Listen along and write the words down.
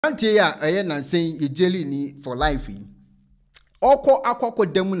Antie ya na saying ye jelly ni for life. Oko akoko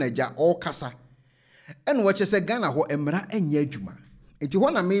demu naja all kasa. And what you say Ghana ho emra enye adwuma. Enti ho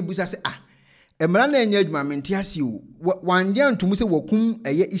na me busa say emra na enye adwuma menti ase o. Wan dia ntumu se wakum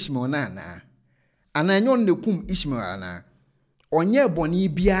eye Ishmeal na ana. Ana enyo ne kum Ishmeal ana. Onye boni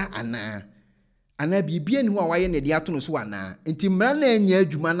bia ana. Ana bibia ni ho awaye ne de ato no so ana. Enti emra na enye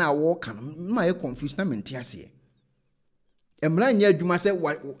adwuma na wo ka no ma ye confuse na menti ase. Emra enye adwuma se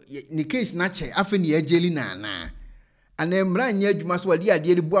ni case na che afa ni ejeli na ana. Ana emra nya adwuma so wade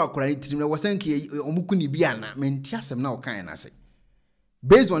ade ni bu akora ni tirim na wosanke omuku ni bia na menti asem na okan na se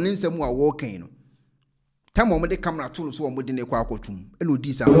based on nsem wa wo kan no tam omo de camera tool so omo de ne kwa akotum e no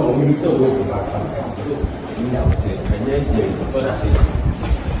di sa okay.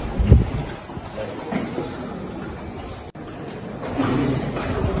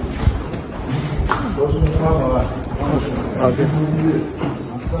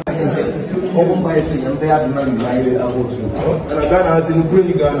 Open by saying, and they are not invited out to. And Ghana has in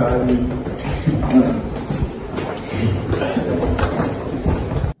the Ghana.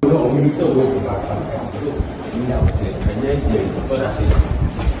 No, we need to go back.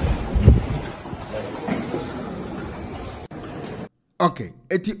 Okay,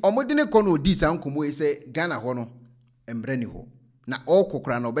 eti omodine kono di sa nkomo e se Ghana ho no emre ni ho. Na all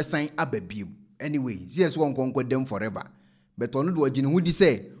kokra na obesan ababiem. Anyway, yes won konko dem forever. But onu do agine hu di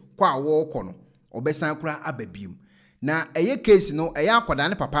se kwa wo kono obesan kura ababiem. Na eye case no eye akwada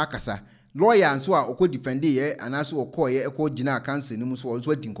ne papa akasa. Lawyer nso a okọ defend ye anaso okọ ye ekọ gina council ni mu so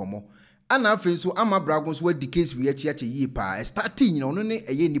nso adi nkomo. Ana afen so ama bragon so wadi case we achiache yi pa. Starting no no ne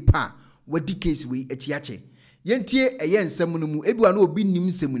eye nipa wadi case we achiache. Yentie eye nsem no mu ebi wa na obi nim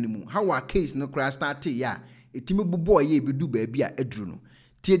nsem no mu. How our case no kura start ya etimi bubo ye ebedu ba bia eduru no.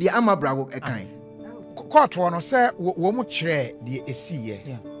 Tie de ama bragon ekan. Court no say wo mu kire de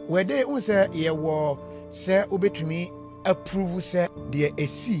esiye. Wede un say ye wo say obetumi approve say de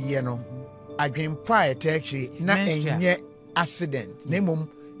esiye no. Adwempa etechiri na enye accident. Na mum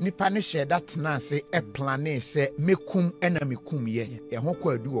nipa ne share that na say e plan say mekum ena mekum ye. E ho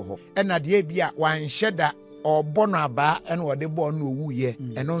kwa adu ho. Ena de bia wan sheda obono aba ena wode bo no owu ye.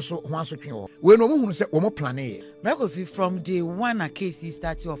 Eno nso ho asotwe ho. We no mu hunu say wo mo plan ye. Brekofi from day one a case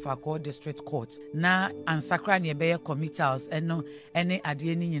started of a court district court na ansakra ne be committals eno ene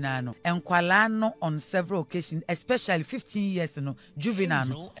ade ni nyina no enkwala no on several occasions especially 15 years no juvenile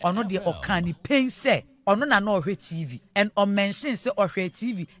no ono de okani pain say ono na no ohwe TV and on mention say ohwe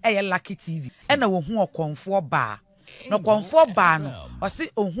TV eye lucky TV ena wo hu okonfo ba no konfo ba no o se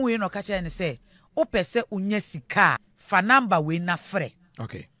ohun ye no ka che ne say o pese unya sika fa number we na frɛ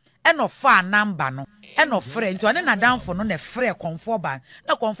okay eno fa number no eno frɛ nti one na danfo no na frɛ comfort ban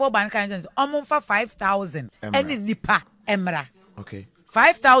na comfort ban kan say omfa 5000 eni nipa emra okay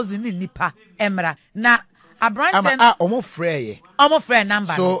 5000 ni nipa emra na abrante omo frɛ ye omo frɛ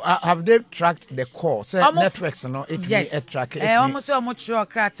number so have they tracked the call say networks no it yes. Track it omo so omo tro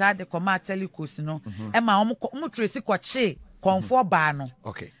krata de koma telecos no e ma omo trace kwache comfort ban no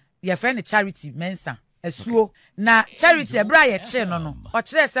okay your friend Charity Mensa esuo na Charity ebra ye che no no o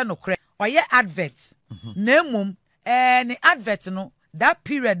kire se no kre oye advert na emum ni advert no that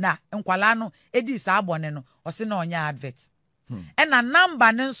period na nkwala no edi sa abone no o se na onya advert e na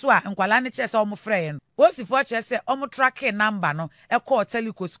number ne nso a nkwala ne che se o mo frɛ no o si fo che se o mo tracking number no e call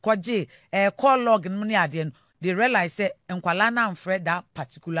telecos kwaje call log no ne ade no they realize say nkwala na mfrɛ that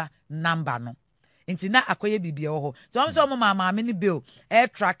particular number no nti na akoye bibia wo ho to so mo mama me ni bill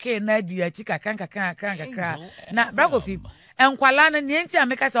tracking na di achi kakra na Brekofi enkwala na ne nti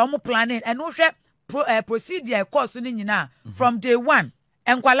ameka say o mo planning and wo hwɛ procedure course ni nyina from day one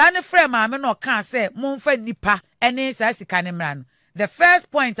enkwala ne frɛ mama no ka say mo mfa nipa ene sa sika ne mra no the first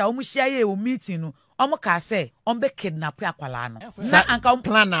point a wo mo hia ye o meeting no o mo ka say o be kidnap akwala no na anka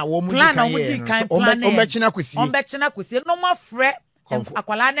plan na wo mo di kan o be china kwesi no mo frɛ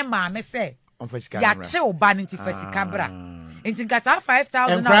akwala ne mama say ya che oba nti fasika bra nti nkasa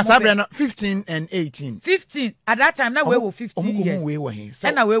 5000 na sabra no 15 and 18 at that time na we were 15 years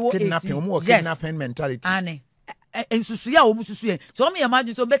and na we were 18 kidnapping mentality ane ensusu ya o mususu ye so me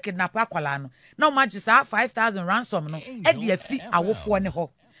imagine so be kidnap akwala no na o magye sa 5000 ransom no e de afi awofo ne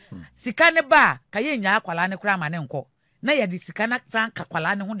ho sika ne ba ka ye nya akwala ne kura ma ne nko na ye de sika na tan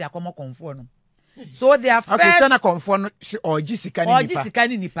akwala ne ho de akomo konfo no. So they are okay, sana konfo or jisika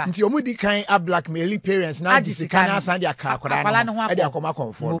ni nipa. Nti omu di kan a blackmailing parents na jisika na san dia ka akwara no. E dia akoma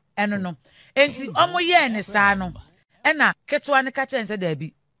konfo. Eno no. Enti omu ye ne sa no. E na ketewa ne ka chen se da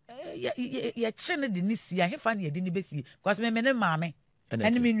bi. Ye che ne de ni sia hefa ne ye de ni besi because me ne maame.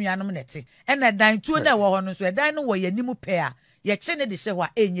 Ene me nuanom nete. E na dan tuo na wo ho no so dan no wo ye nimu pe a ye che ne de hye ho a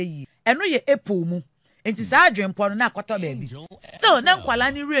enye yi eno ye epo mu enti saa adwempo no na akɔtɔ baabi still na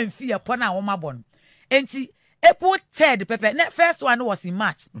nkwala ni remfi ye po na wo mabɔ no enti April 3rd pepe na first one was in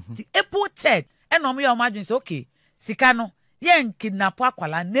March the April 3rd and no me o madwin say okay sika no ye kidnap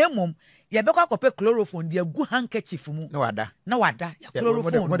akwala na emom ye be kwa kope chloroform de agu handkerchief mu na wada ya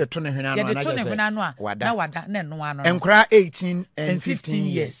chloroform mo de to ne hwena no na je na wada na no ano enkra 18 and 15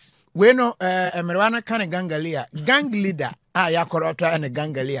 years we no emerwana kan gangalia gang leader ya korota and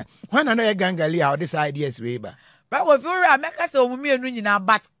gangalia when no ye gangalia how this ideas we ba but if you ameka say omumi enu nyina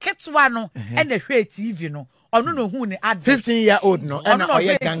but ketwa no e na hwe TV no ono no hu ne advert 15-year-old no e na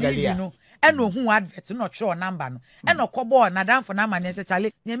oye gangalia e no hu advert no tro number no e no kobo na danfo na mane se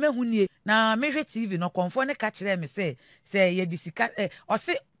chale ne mehu nie na mehwe TV no konfo ne ka kire me say ye disika o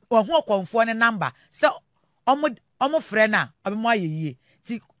se ohu konfo ne number se omo frɛ na obemo ayeye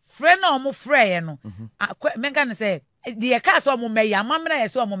ti frɛ na omo frɛ ye no menga ne say de ka so omo meye amamra ye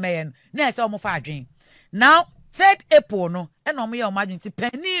so omo meye no na ye so omo fa adwen now 3rd April no e na omo ye omo adwen ti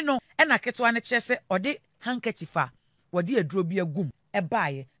pani no e na ketwa ne kye se ode handkerchief a wodi aduro bi agum e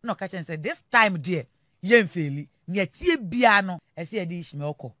baaye na ka chen say this time dear yen feli ne tie bia no e se edi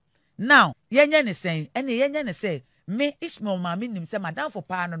Ishmeal ko now yenye ne sen e ne yenye ne say me Ishmeal ma me nim say madam for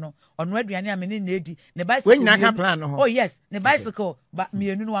pa no ono aduane a me ne na edi ne bicycle we nyina ka plan no oh yes ne bicycle ba me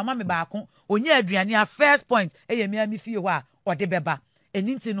enu no ama me baako onye aduane a first point e ye me ami fie ho a ode beba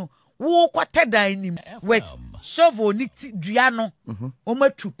eninti no wo kwata dan nim wet shovel ni dua no o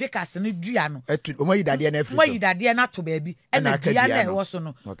matu pickers ni dua no o ma yidade na afri mo yidade na to baabi e na dua na e wo so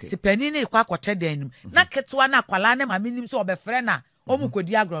no ti pani ni kwa kwata dan nim na ketwa na kwala ne ma menim so obefre na o mu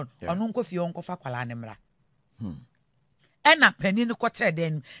kodi agron ono nko fie onko fa kwala ne mra e na pani ni kwata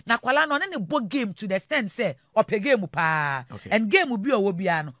dan nim na kwala no ne bo game to the extent say ope game pa and game bi o wo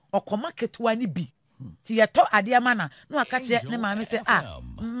bia no okoma ketwa ni bi ti ye to ade ama na no aka che ne ma me say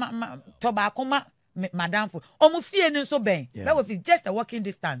to ba akoma madam for omo fie ni so ben that was just a walking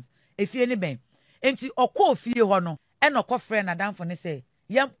distance e fie ni ben enti okọ fie ho no e no kọ frɛ na dan for ne say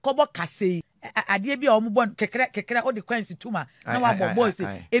ye kobo kasei ade bi a omo bon kekere o de kwansi tuma na wa bobo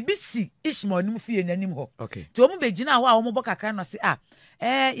say e bi si Ishmeal nim fie nanim ho ti omo be gina ho a omo bo kakra no say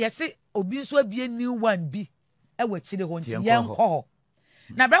ye se obi nso abie new one bi e wa chire ho nti ye nkɔ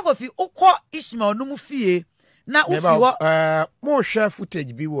na brako fi ukọ Ishmeal no mu fie na ufi wo mo share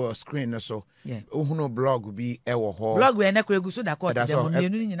footage bi wo screen so ohunu blog bi e wo ho blog we na kwegu so da court dem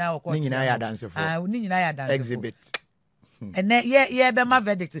mienu ni nyina wo court ni nyina ya dance for ni nyina ya dance exhibit ene ye be ma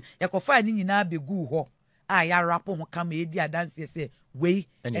verdict ye ko fa ni nyina be gu ho ya rap ho kama edi dance say we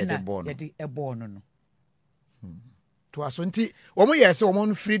na ye de e born no to aso nti wo mo ye se wo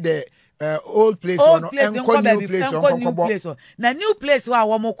mo free the old place one and new place one na new place wa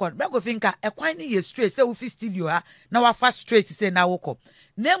wo mo kon brako finka e kwan ni ye straight say we fi studio ha na wa fa straight say na wo ko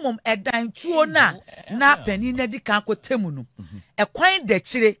na mum edan tuo na pani na di kan ko temu no e kwan da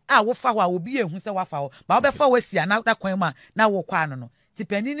kire a wo fa ho a obi ehun say wa fa ho ba wo be fa wasia na da kwan ma na wo kwa no ti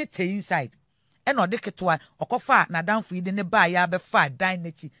pani ni te inside e no de ketwa okofa na danfo yi de ne ba ya be fa dan na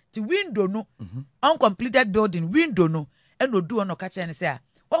chi ti window no uncompleted building window no e no du no ka che ne say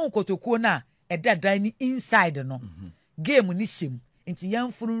wan kotokuo na eda dan ni inside no game ni hyem nti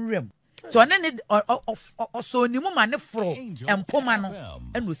yamfuru nrem to ne so ni mu ma ne fro empoma no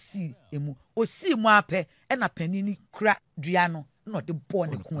eno si emu o si mu apɛ na pani ni kra dua no na de bɔ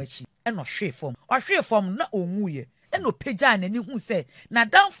ne ko achi eno hwe fom na onwuye eno pagya na ni hu sɛ na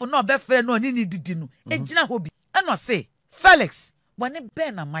danfo na obɛfrɛ no ni didi no egina hɔ bi eno se Felix bɔne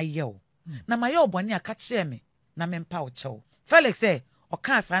bɛ na mayɛ na mayɛ bɔne aka kyerɛ me na mempa wo kyɛw Felix sɛ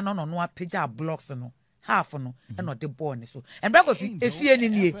oka sa no apagya blocks no half no e no de ball ni so and brako fi efie ni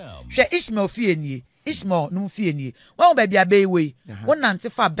nie hwe Ishmeal fie nie Ishmeal no fie nie won ba bia be we won nante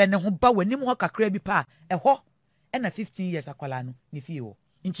fa be ne ho ba wanim ho kakra bi pa e ho e na 15 years akwala no ni fie wo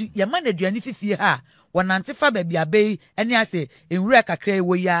nti ye ma na duane fifie ha won nante fa ba bia be ene ase enwura kakra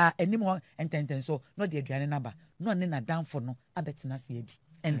wo ya anim ho ententen so no de aduane naba no ne na danfo no abetina se edi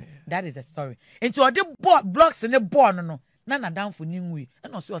and that is the story nti o de blocks ne ball no na danfo ni nwi e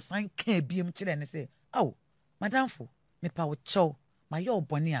no so osan kan biem kire ne say aw madamfo me pa wo chew ma ye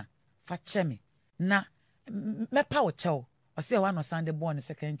obone a fa che me na me pa wo chew o say wa no Sunday born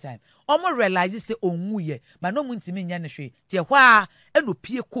second time o mo realize say onwu ye ma no mu ntimi nya ne hwe tie hɔ a e no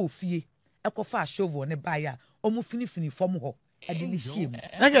pie ko fie e ko fa shovel ne ba ya o mu finifini fom hɔ e de ni hiem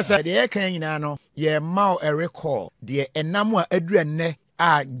na ke say de e kan nyina no ye ma a recall de enam a adura ne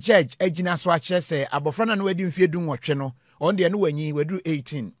a judge agina so a kire say abofra na no wadi mfie du nwotwe no on de no wanyi wadu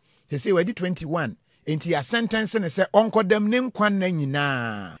 18 they say wadi 21 enti ya sentence ne se onkodam ne nkwan na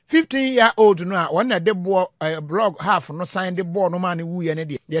nyina 15-year-old no a wona de bo blog half no sign de bo no ma ne wuye ne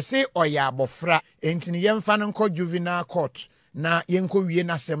de ye se oya abofra enti ne yemfa no nkɔ juvenile court na yenko wie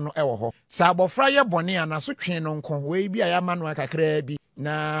nasem no ewo ho sa abofra ye bone ana so twen no nko we bi aya manual kakra bi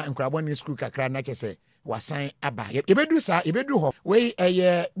na nkrabo ni school kakra na kyese wasan aba yebedu sa yebedu ho we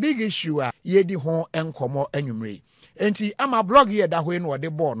big issue a yedi ho enkomo anwumre enti ama blog ye da ho no de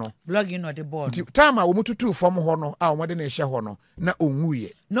bo no blog no de bo no time a wo mututu fom ho no a wo de na ehye ho no na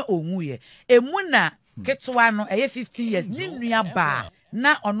onwuye emu na ketwa no 15 years ni nua ba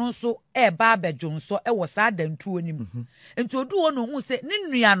na ono nso ba abedwonso wo saa dantuo nim enti odu wo no hu se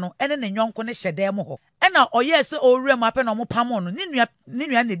ni nua no ene ne nyonko ne hyedem ho ena oye se owurem ape na omopam no ni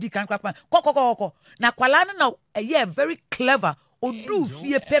nua na di kan krapa kokokoko na kwala na very clever odu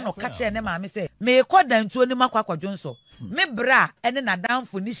fie pe no ka che ne maame se me ko dantuo nim akwadwonso me bra ene na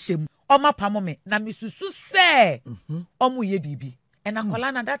danfo ni hyem omapam me na misusu se omu ye bibi ena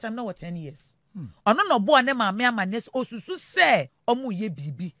kwala na that time no 10 years ono no bo ne maame amane osusu se omu ye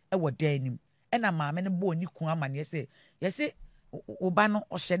bibi wo danim ena maame ne bo ni ku amane se yesi oba no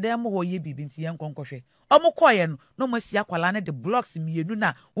ohyedem ho ye bibi nti yen konkohwe omu koye no masi akwala ne de blocks mienu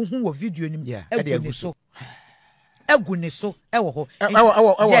na ohu wo video nim egu ne so ewo ho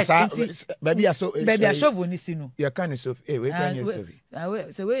sa baby a shovel ni sinu you can so we can you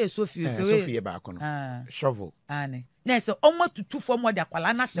so we Sophie ba kono shovel ane na so omo tutu fo mo de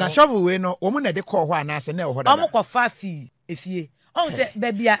akwala na na shovel we no omo na de call ho ana se na ho da omo ko fa fi efie on say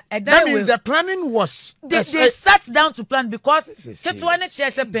baby that means the planning was they sat down to plan because ketwa ne che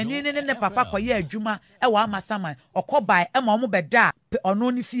se panin ne papa koye adwuma e wa amasaman okobai e ma omo beda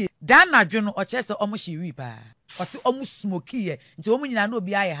ono ni fie da na dwo no o che se omo hiri pa oti omu smoky ye nti omu nyina na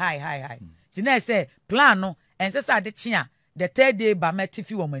obi aye high ti na say plan no ense sa de chia the third day ba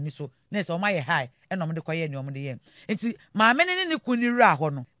metifi wo mani so na say omu aye high e no mo de koye ni omu de ye nti maame ne kunira ho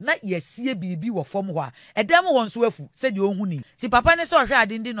no na yesie bibi wo fom ho a edem won so afu se de ohun ni ti papa ne so hwe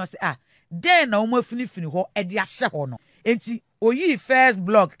adindi no say den na omu afinifini ho e de ahye ho no nti oyi first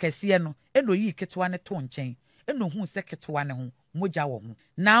blog kese no e no yi ketwa ne to nchen e no hu se ketwa ne ho moja wo hu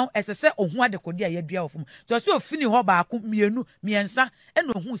now esese ohun adekodi ayedua wo fom to so ofini ho ba ko mienu miensa e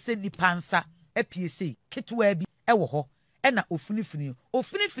no hu se nipa nsa apiese ketwa bi e wo ho e na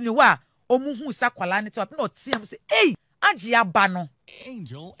ofinifini wo a omuhu sa kwala ne to na otiam se agi aba no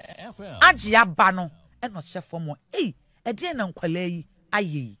Angel FM agi aba no e no chefo mo e de na nkwala yi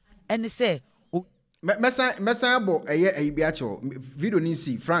aye ene se mesa bo eye bi acho video ni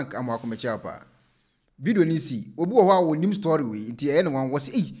si Frank amakomecha pa video ni si obi wo ho a wonim story we nti eye no wan wo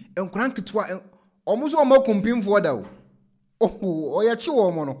se enkran ketwa omuso omakumpimfo da o oya chi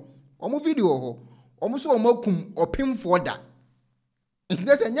wo mo no omu video ho omuso omakum opimfo da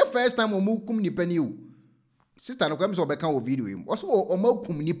nti se nya first time omukum nipa ni o sister no kwam so obeka wo video im o so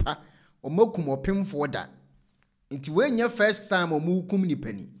omakum nipa omakum opimfo da nti we nya first time omukum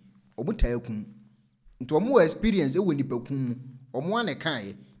nipa ni omutayakum nti omu experience e wo nipa kum omu ane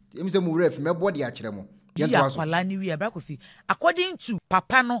kan emse mu ref me body a kire mo ya kwala ni wi abrakofi according to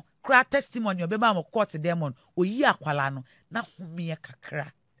papa no kra testimony obeba mo court demon oyi akwala no na homie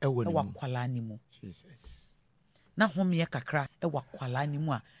kakra e wa kwala ni mu Jesus na homie kakra e wa kwala ni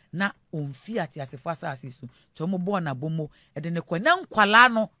mu a na omfi ati asefasa asisu to mo bo na bomo e de ne kwa na nkwala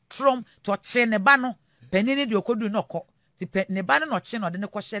no trom to che ne ba no penini de okodu no ko ti ne ba no che no de ne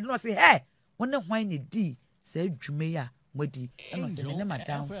ko hye no say hey won hwan ne di sa adwume ya modi e no say ne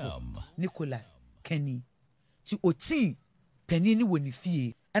madam Nicholas Kenny ti oti penini woni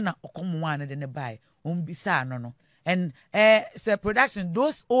fie e na okomo ane de ne bai on bisa no and say production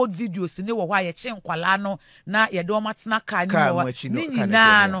those old videos ne wo hwa ye che nkwala no na ye de o matena ka ni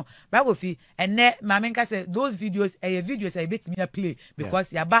nyina no brago fi ene mama nka say those videos videos bet me play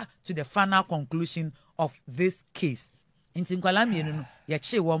because ya back to the final conclusion of this case inti nkwala mienu no ye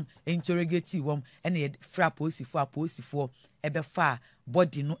che wom interrogate wom ene ye fra posifo ebe fa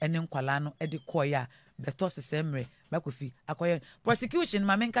body no ene nkwala no e de koya beto sesemre brago fi akoye prosecution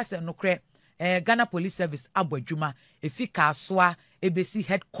mama nka say no kre Ghana Police Service abodwuma efi Kasoa ebesi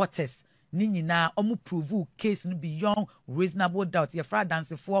headquarters ni nyina omu prove case no beyond reasonable doubt ye fra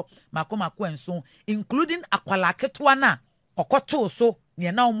dancefo makomako enso including akwala ketwa na okoto so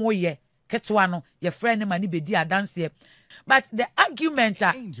ne na omo ye ketwa no ye fra ne mani bedi adanse but the argument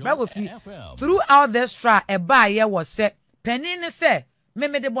throughout this trial eba ye was say penin say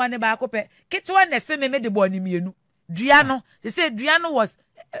memede bo ne ba akopɛ ketwa ne se memede bo ne mienu dua no say dua no was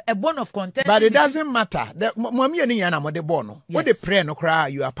a bone of contention. But it doesn't matter. The mommy and yana mo de bono. What the prayer no cry,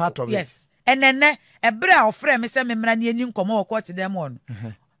 you are part of it. Yes. And then a bra of friend me say me mra ni nkomo o court dem on.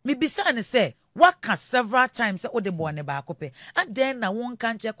 Me bisa ne say waka several times say o de bɔ ne baako pɛ and then na won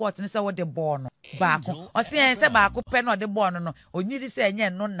kan check court ne say o de bɔ no baako ɔse yɛn sɛ baako pɛ na o de bɔ no no onyidi sɛ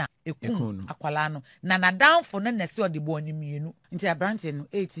ɛnyɛ no na ekum akwala no na downfo no na sɛ o de bɔ ne mienu nti abrante no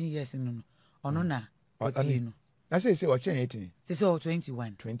 18 years no ɔno na ɔde no na say o chen 18 say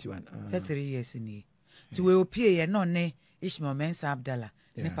 21 say 3 years ni to we opie ye no ne Ishmeal Mensa Abdallah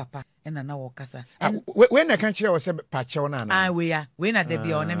ne papa ena na wokasa we na kan kire wo se pachew na na we na da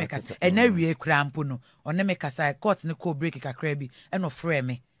bia one me kasa ena wie krampo no one me kasa court ne ko break kakra bi eno frɛ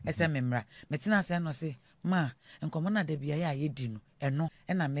me ese me mra metina se no se ma nkomo na da bia ya yedi no eno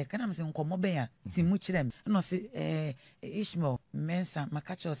ena me kana me se nkomo ben ya ti mu kire me eno se Ishmeal Mensa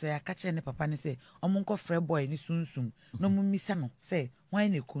makacho se akache ne papa ne se omo nko frɛ boy ni sunsum no mu misa no se why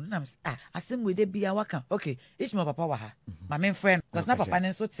ne ku na me asem we da bia waka okay Ishmeal papa wa ha ma me friend because na papa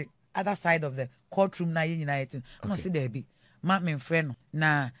ne so ti other side of the courtroom na united no see there be ma me friend no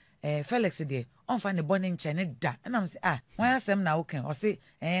na Felix there on find the bonning nche da na me say why asem na okay o say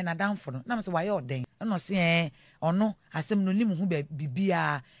na damfo no na me say why oden no say ono asem no nim hu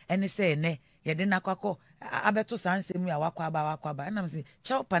bibia ene say ne ye de na kwakọ abeto sansem ya wakwa aba na me say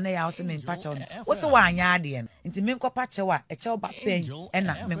chew pa na ya o say me pa chew no o say wa anya ade no nti me nkopa chew a chew ba pen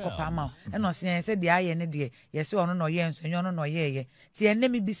na me nkopa ma e no say de aye ne de ye say ono no ye nso enyo no ye ti ene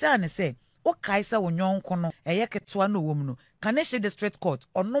me bisa ne say o kai say wonyonko no eye ketewa no wom no Kaneshe District Court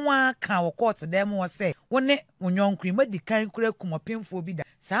ono wa kan wo court dem wo say wo ne wonyonko ma di kan kura kumopemfo bi da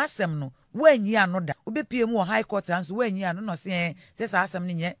sa asem no wanyi ano da obepie mu high court anso wanyi ano no se sa asem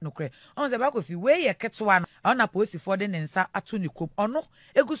ne nye nokre on se ba ko fi we ye ketewa no ona police for de nsa ato ni kom ono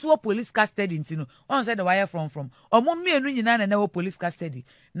egusu wo police custody ntino on se the wire from omo mienu nyina na wo police custody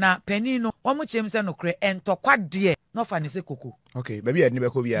na pani no omo chem se nokre entokwa de no fa ne se koko okay baby ade ne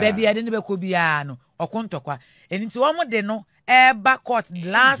be ko bia no okontokwa enti wo de no eba court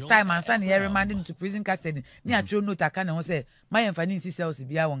last time and san here remanding to prison custody ni atro note aka na ho say my enfani nsi cells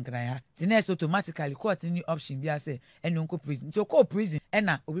bia won kran ha ti next automatically court ni option bia say eni onko prison to ko prison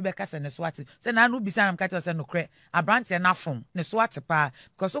ena obi be kasa ne so ate say na no bisa am catch say no kre abrante na fom ne so ate pa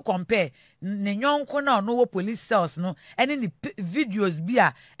because so compare ne nyonko na no wo police cells no eni ni videos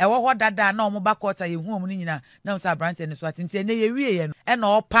bia e wo ho dada na omo ba court ye hu omo ni nyina na say abrante ne so ate nti ene ye wie ye no ena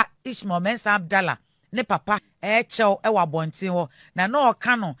opa Ishmeal Mensa Abdallah ne papa chew ewa bonten ho na na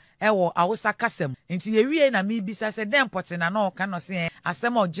oka no ewo awusa kasem nti ye wie na me bisa se dem pote na na oka no se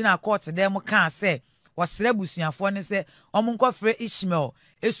asem ogina court dem kan se wasre busuafo ne se omo nkofre Ishmeal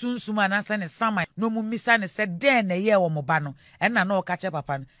esunsum anasa ne sama no mu misa ne se den na ye wo mo ba no ena na oka che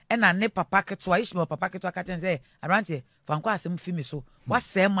papa no ena ne papa keto Ishmeal papa keto aka chen se arante fanko asem fi me so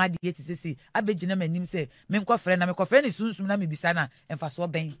wasɛ ma de yeti sesi abegina manim se me nkofre na me kofre ne sunsum na me bisa na emfa so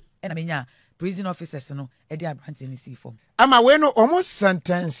ben ena menya prison officers no e dey abrante ni see form ama we no almost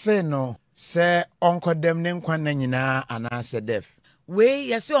sentence no say onkodem ne nkwa na nyina anase death we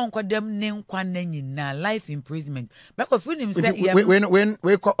yes onkodem ne nkwa na nyina life imprisonment because we nim say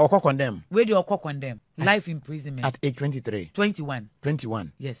we condemn we dey condemn life imprisonment at age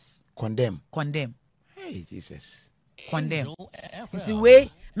 21 yes condemn hey Jesus condemn it's we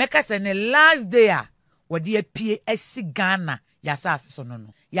make us in the last day what dey apie esi Ghana yasase so no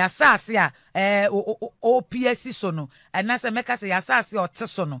yasase a OPSC so no anase meka se yasase ote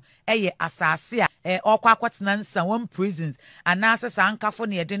so no eye asase a okwa kwatena nsa one prisons anase sankafo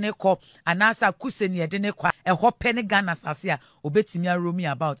ne yede ne kɔ anase akuse ne yede ne kwa ɛhɔ pɛ ne Ghana asase a obetimi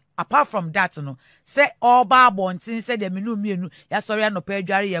aromi about apart from that no se oba abontin se de menu mienu yasɔre anopa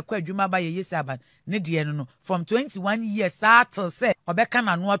adware ye kwa adwuma ba ye yesaba ne de no from 21 years till se obeka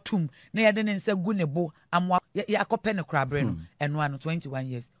na no atum ne yede ne nsa gu ne bo amwa yakɔpɛ ne krabre no eno ano 21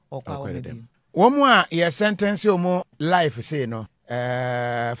 years Womu a ye sentence omo life say no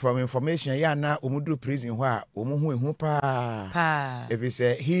from information ya na omudu prison ho a omu hu pa if you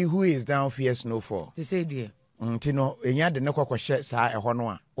say he who is down fears no fall to say dear nti no enya de ne kokɔhye saa ɛhɔ no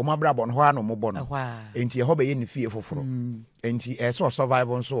a omo abrabɔ no ho a no mo bɔ no enti ɛhɔ be ye ne fie foforo enti so survive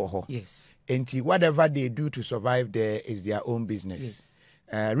on so ho yes enti whatever they do to survive there is their own business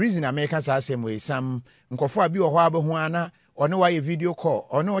reason America say same way some nkɔfo abi wɔ hɔ abehu ana ono wa video call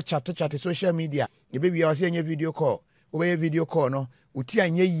ono chat social media e be bia wase anya video call wo be video call no uti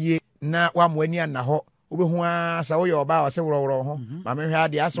anya yie na wa mo ani ana ho wo be hu a sa wo ye oba wase woroworo ho ma me hwe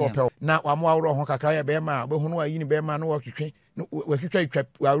ade ase opɛ na wa mo aworo ho kakra ye be ma be hu no wa yini be ma no wa twetwe no wa twetwa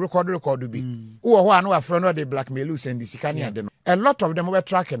wa record bi wo ho a no wa frɛ no de blackmail send sika ne ade no a lot of them we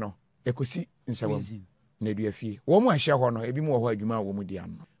track no ekosi nsawam na dua fie wo mo ahye ho no ebi mo wo ho adwuma wo mo di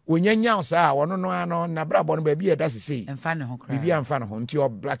ano onyanya saa wono no ano na brabo no ba bi eda sesei emfa ne ho kra bibi amfa ne ho nti o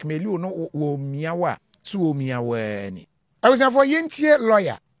blackmail no wo miawa so wo miawa ni I was for yentie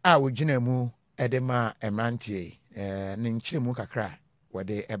lawyer a wo gina mu edema emrantie ne nkyiremu kakra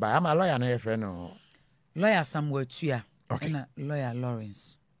wode eba ama lawyer no yefre no lawyer Samuel Tua na lawyer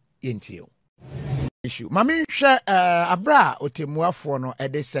Lawrence yentio issue mami hwe abra otemuafo no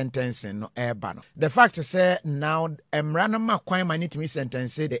ede sentencing no eba no the fact say now emra no ma kwan ma nitimi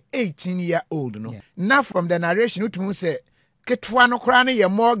sentence the 18-year-old no now from the narration utumu say ketwa no kra no ye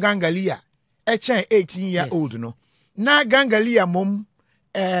more gangalia echen 18-year-old no na gangalia mom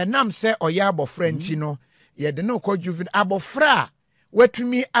nam se oya abofra nti no ye de no ko juvenile abofra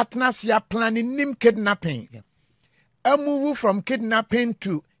wetumi atnasia planning nim kidnapping a move from kidnapping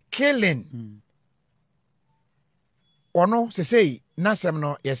to killing ono se say nasem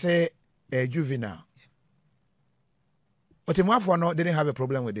no ye say juvenile but Otemwafo no didn't have a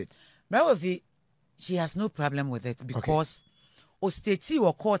problem with it. Brawovi, she has no problem with it because Osteti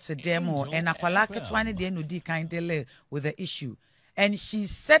or court a demo and Akwalaka 20 day no kind delay with the issue. And she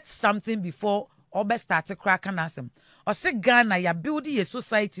said something before Obe started cracking us. Or say Ghana, ya building a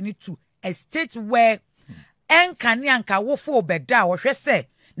society need to a state where en kanyanka wofo beda or she say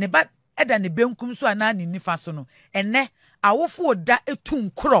ne bat eda ne benkum so anani nifa so no ene awofo da etum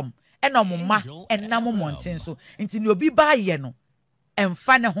krom ena moma enam mountain so nti ne obi ba ye no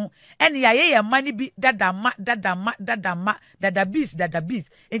emfa ne ho ene ya ye mani bi dada bees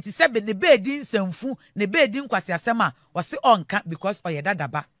nti sebe ne be di nsamfu ne be di nkwase asema wose onka because oye dada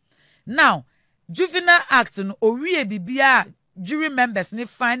ba. Now Juvenile Act no owie bibia jury members ne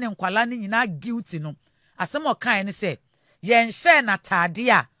fine nkwala ne nyina guilty no asema kan ne say ye nhye na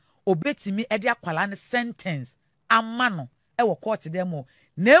tade a obetimi ede akwala ne sentence ama no e wo court dem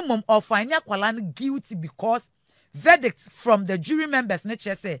na mum ofanya akwala ne guilty because verdict from the jury members ne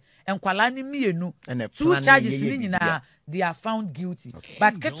che say enkwala ne mienu two charges ni nyina they are found guilty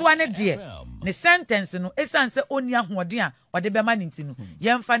but ketwa ne de ne sentence no esanse oni ahode a ode be ma ninti no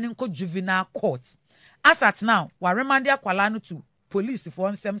yemfa ne nko juvenile court as at now wa remand akwala no to police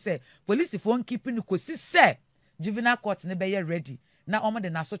for nsem say police for keeping no kosi say juvenile court ne be ye ready na omo de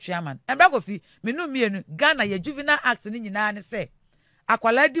na so chairman embragofi menu mienu Ghana ye Juvenile Act ni nyina ne say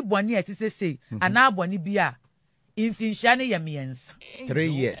akwala di boni ati say ana boni bia infinhia ne ye miensa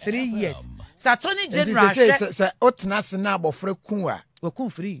 3 years Satoni General say otna se na abofra kun a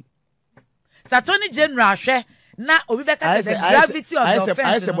wakun free Satoni General hwe na obi beka say the gravity of the offense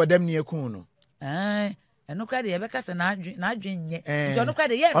I say bodam ne yakun no eno kwa de ye beka say na adwen nye njo no kwa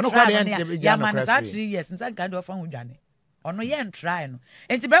de ye ya man sa 3 years nsa kan de ofa ho dwane ono ye ntry no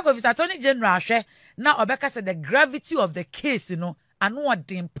enti brako visa Attorney General hwe na obeka say the gravity of the case no ano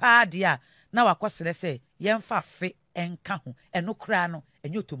odin pa dia na wakosere say ye mfa fe enka ho eno kra no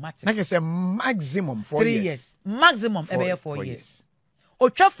enye automatic na say maximum 4 years maximum ebe 4 years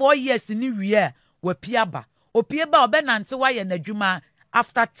otwa 4 years ni wie wa piaba opieba obenante wa ye nadwuma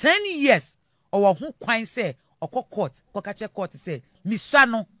after 10 years owo ho kwan say okọ court kokache court say misua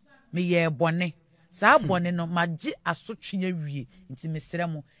no me ye bone saa bone no magye asotwe wie nti mesere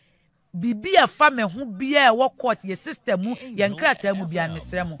mo bibia fa me ho bia wo court ye system mu ye nkrata mu bia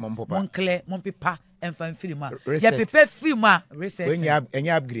mesere mo monkle monpepa emfa mfiri ma ye pepe free ma reset when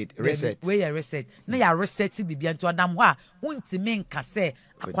you upgrade reset we ya reset na ya reset bibia nti odam ho a wontimi nka se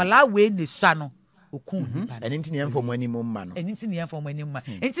akwala we ne sua no okun nipa and nti ne emfo mo animum ma no nti ne emfo mo animum ma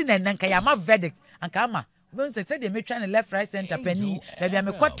nti na nka ya ma verdict anka ama when say they me try left right center penny baby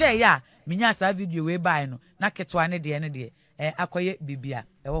me kwete ya minya sa video we buy no na ketwa ne de akoye bibia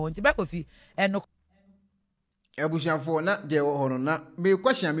wo nti bakofi no ebusianfo na de wo no na me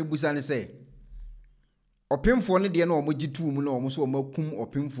question me busa ne say opemfo ne de na omogitu mu na omo so omakum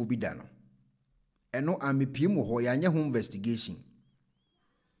opemfo bi da no eno amepiem ho ya nya ho investigation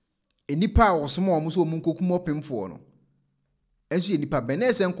enipa osoma omo so omunkokum opemfo no enso enipa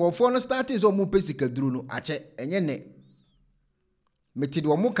benese nkofo no start is omo pesika duru no ache enye ne metide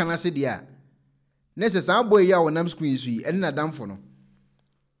omo kana se de a nese sa boy ya wonam screen su yi ene na damfo no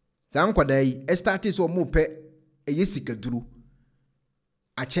sa nkwada yi start is omo pe eyesika duru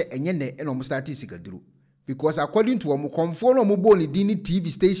ache enye ne ene omo start sika duru because according to omo konfo no omo bo ni din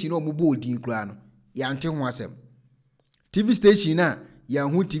TV station omo bo din kura no ya nte ho asem TV station na ya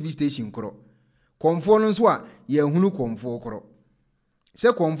hu TV station kro konfo no so a ya hunu konfo kro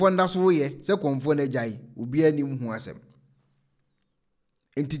se konfo nda so ye se konfo na jai obi anim hu asem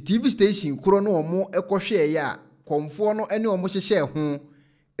enti TV station kro no omo ekohwe ya konfo no ene omo hyehye ho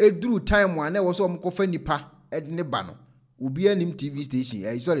eduru time a na wo so omo kofa nipa edne ba no obi anim TV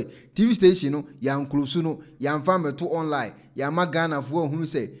station sorry TV station no ya nkrusu no ya mfa meto online ya magana fo hunu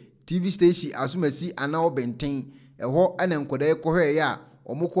se TV station asumasi ana obenten eho ana nkoda ekohwe ya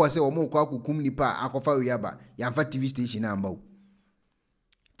omo ko se omo ko akukum nipa akofa wiaba ya mfa TV station amba o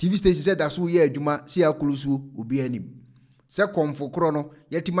TV station said that so ye adwuma si akulusu obi anim se komfo kro no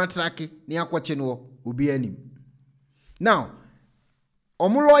yetima trake ne akwache no obi anim now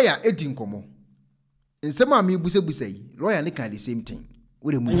omo lawyer edin komo nsema ami busebusa yi lawyer ne kan the same thing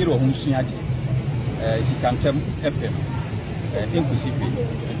we dem nyiro ho sua de sikantem epem impossible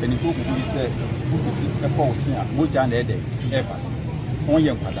benefo ku bi se bukuti epo sua moja na ede eba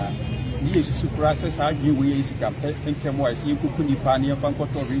onye nkwada ni yesu process adwin we yi sikampe ntemo a se kuku nipa ne yemfa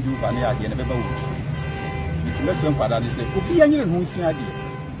nkoto radio ba ne ade na beba wo itmese nkwada ne se obi ya nyiro ho sua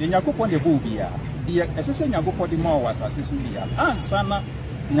de yakopon de bo bi ya de esese yakopon de ma wa asase so bi ya ansana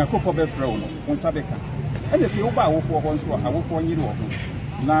yakopon be frɛ wo no wonsa beka ene fi wo ba awofo ho nso awofo nyiro ho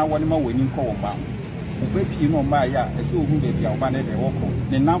na woni ma wani nko wo ba obepi no ma ya ese ohu be bia wo ba ne de wo ko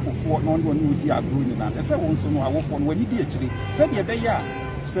ne nanfofo no ndo ni odi agro ni na ese wo nso no awofo no wani di akiri se de be ya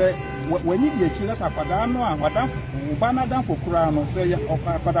se wani di akiri sa kwada no a wada wo ba na dan fokura no se ya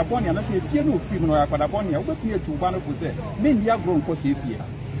kwada boni na se fie no ofiri no ya kwada boni obepi etu ba no fo se me ndi agro nko se fie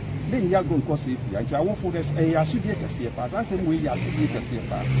then you are going to cost if you and I won't for this a subject to see a pass. I say we are subject to see a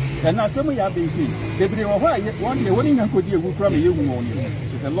pass. And now some of you have been saying they bring one day when you could do from a young woman.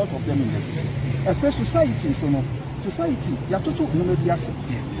 There's a lot of them in the system. A first society, so no society, you have to talk no mediation.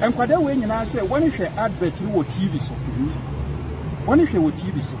 And what they when I say when you share advert through TV so when you share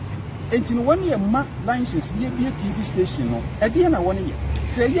TV so and in 1 year mark license be a TV station no at the end of 1 year.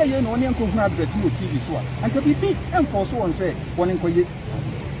 Say yeah, you know, only advert through TV so and to be big and for so on say one in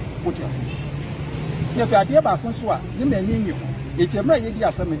what you say. If I dear back on Swa, you may mean you. It's a very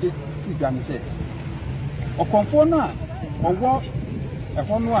idea some day to Johnny said. Or conform or what a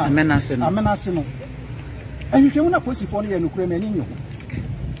one menacing. And you cannot push it for you and Ukraine in you.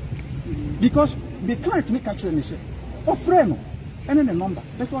 Because we can't make a train, say, or friend, and then a number.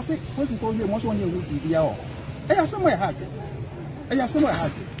 That was it, push it for you, most one you will be all. I have somewhere happy. I have somewhere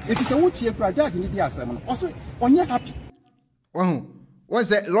happy. It is a wood here project in the assembly. Also, on your happy.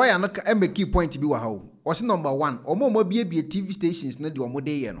 Once a lawyer no key point bi wa ha o. Was number 1. Omo bie TV stations na de omo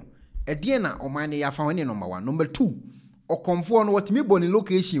de ye no. E de na omane ya fa woni number 1. Number 2. Okonfo no what me boni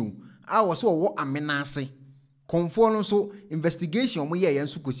location. A wo so wo amena ase. Konfo no so investigation omo ye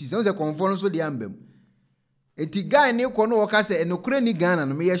nso kosi. Se konfo no so de ambam. Enti guy ne ko no wo ka se enokura ni Ghana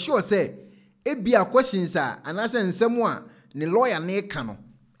no me ye sure say e bia questions a anase nsem a ne lawyer ne ka no.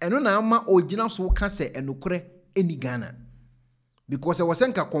 Eno na ama ogina so ka se enokura eni Ghana. Because I was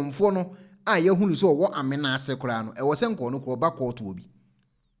sent a conforno, I who saw what a mena secrano, I was sent on a back court to be.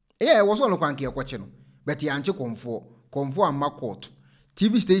 Yeah, I was on a quanky question, but the anti conform and my court.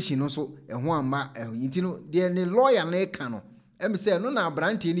 TV station also, and one ma, intino, dear lawyer ne cano. And say, no, now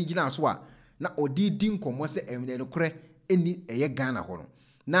branty ni ginaswa, na odi dinko mose and then cre any a Ghana hono.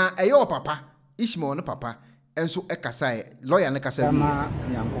 Now, a your papa, Ishmeal no papa, and so a Kasoa, lawyer ne Kasoa.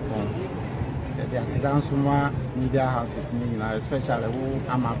 There are down some media houses, especially who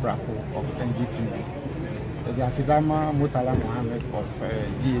Amabrapo of NGT. There are Sidama Mutala Mohammed of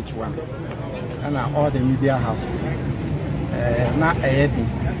GH1, and all the media houses. Not a heavy,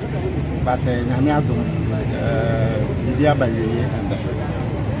 but Namiadum, media by the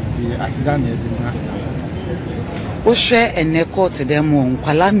Asidan. Oshe and Neko to them on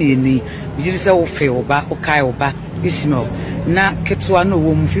Palamini, which is a Feoba, Okaioba, Ishmeal. Na Kasoa no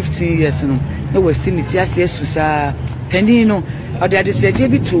wom 15 years no na wasini ti ase asusa pani no o de ade se de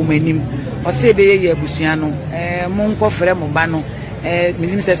bi to manim o se be ye abusua no mo nko frɛ mo ba no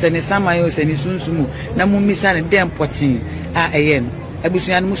minim se ne samayo se ne sunsumu na mo misa ne dem potin a eye no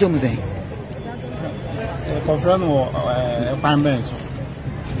abusua no muso muzen ko frɛ no pamben so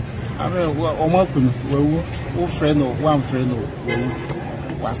ame o ma kunu wewu o frɛ no wan frɛ no wewu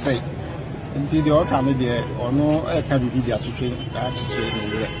wasai until the autumn there or no can be there to train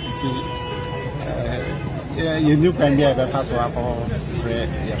you knew can be a fast walk or Fred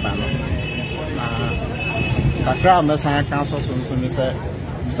Yabano. The crowd Messiah Council soon said,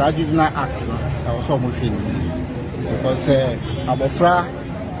 Sergeant not acting. I was almost because about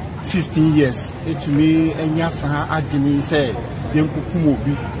 15 years, it to me and Yasa argument said, Young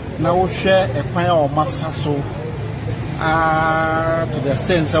Kukumobi now share a pile of Mafaso. To the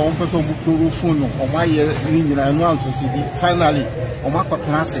extent that one person book phone on my year finally on my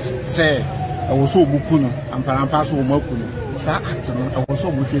class say I was so bukuno and parampaso mokuno. Sa acting I was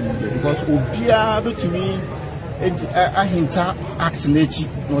so bushing because Obia to me a hint acting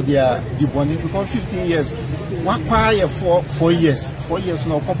no their divine because 15 years one choir for 4 years. 4 years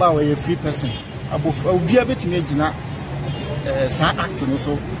no come back a free person. Above Obia to me sa acting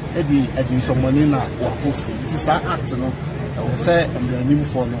so Eddie some money na wakufu. This act no say new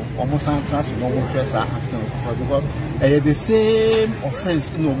for no almost trans no first acting because the same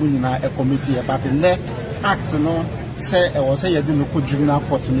offense no na a committee but in the act no say was say you didn't juvenile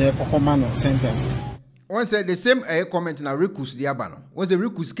court near command sentence. One said the same comment na recus diabano. Was a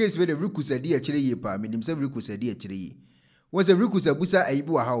recus case where the recus a dear chili pa, meaning some recus a dear chili. Was a recus a busa a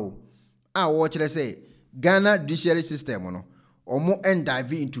ibu how. I watch I say Ghana judiciary system no or more and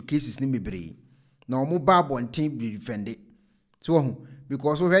dive into cases nimi bree. No more bab one team be defended. So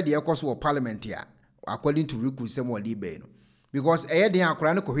because we had the course of parliament here, according to recus some more libeno. Because I had the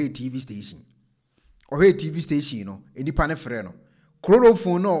Akrano TV station. Or TV station no, any panefreno.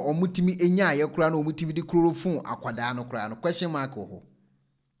 Chlorophone no or mutimi enya ye kura no mutimi di chlorophone akwada no kura no question mark ho.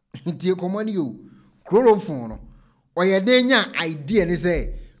 Ntie komani yo. Chlorophone no. O ye de nya idea ni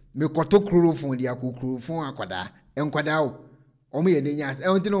say me koto chlorophone di akọ chlorophone akwada. Enkwada o. O me ye de nya.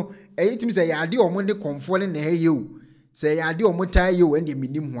 E no e timi say ya de o mo de comfort na he ye o. Say ya de o mo tai ye o ende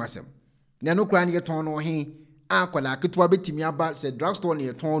minim ho asem. Na no kura ne ye ton no he akwada ketewa betimi aba say drugstore ne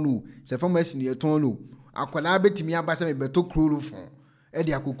ye ton no, say pharmacy ne ye ton no. Akwala betimi abasa me beto chlorophone e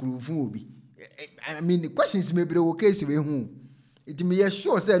de akokuru obi. I mean the questions may be the case we hu. It me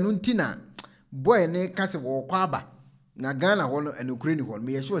sure say no ntina boy ne ka se wo kwaba na Ghana ho no enokure ni ho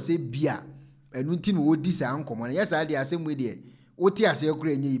me sure say bia enu ntina wo di sa ankomo na yes ade asem we de oti ase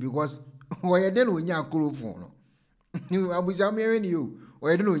ekure nyi because wo ye de no nya chlorophone no. Abuja me ni yo wo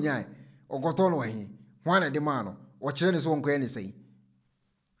ye de no nya ogoto no he ho na de ma no wo kire ne so nko ye ne sei.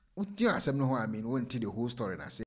 What do you asem no ho I mean won't the whole story na say